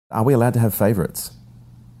Are we allowed to have favorites?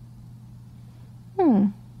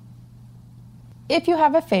 If you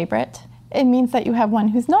have a favorite, it means that you have one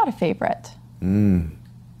who's not a favorite.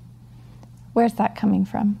 Where's that coming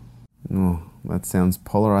from? Oh, that sounds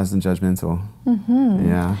polarized and judgmental.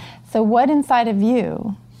 Yeah. So what inside of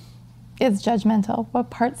you is judgmental? What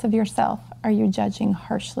parts of yourself are you judging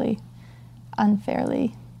harshly,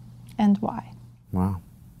 unfairly, and why? Wow.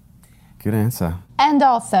 Good answer. And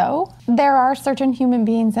also, there are certain human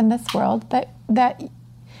beings in this world that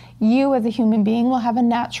you as a human being will have a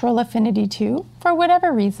natural affinity to for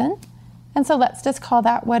whatever reason. And so let's just call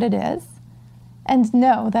that what it is. And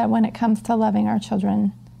know that when it comes to loving our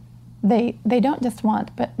children, they don't just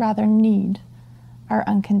want, but rather need our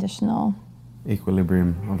unconditional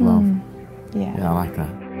equilibrium of love. Yeah. Yeah, I like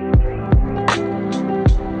that.